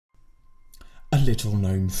A little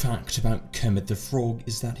known fact about Kermit the Frog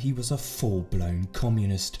is that he was a full-blown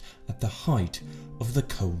communist at the height of the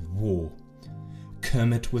Cold War.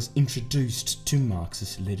 Kermit was introduced to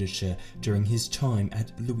Marxist literature during his time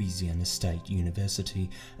at Louisiana State University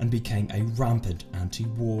and became a rampant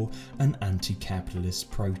anti-war and anti-capitalist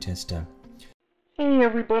protester. Hey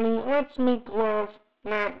everybody, let's make love,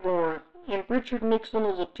 not war, and Richard Nixon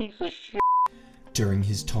is a piece of shit. During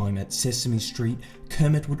his time at Sesame Street,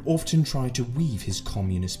 Kermit would often try to weave his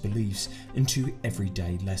communist beliefs into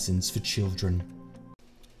everyday lessons for children.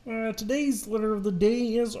 Today's letter of the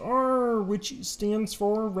day is R, which stands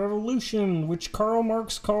for revolution, which Karl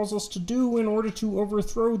Marx calls us to do in order to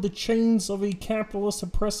overthrow the chains of a capitalist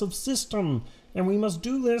oppressive system. And we must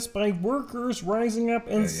do this by workers rising up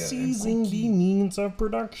and seizing the means of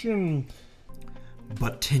production.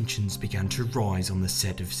 But tensions began to rise on the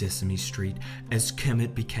set of Sesame Street as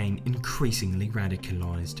Kermit became increasingly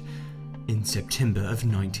radicalized. In September of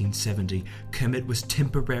 1970, Kermit was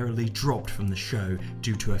temporarily dropped from the show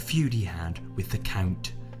due to a feud he had with the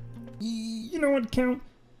Count. You know what, Count?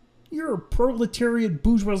 You're a proletariat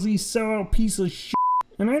bourgeoisie sellout piece of shit.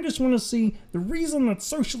 And I just want to see, the reason that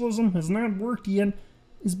socialism has not worked yet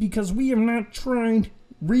is because we have not tried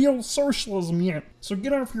real socialism yet. So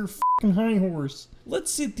get off your fucking high horse.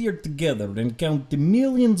 Let's sit here together and count the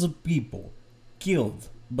millions of people killed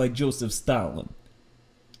by Joseph Stalin.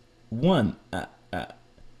 1,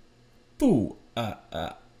 2,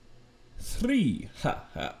 3,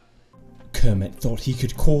 Kermit thought he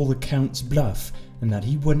could call the Count's bluff and that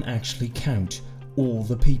he wouldn't actually count all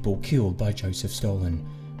the people killed by Joseph Stalin.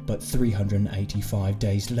 But 385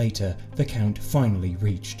 days later, the count finally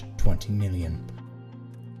reached 20 million.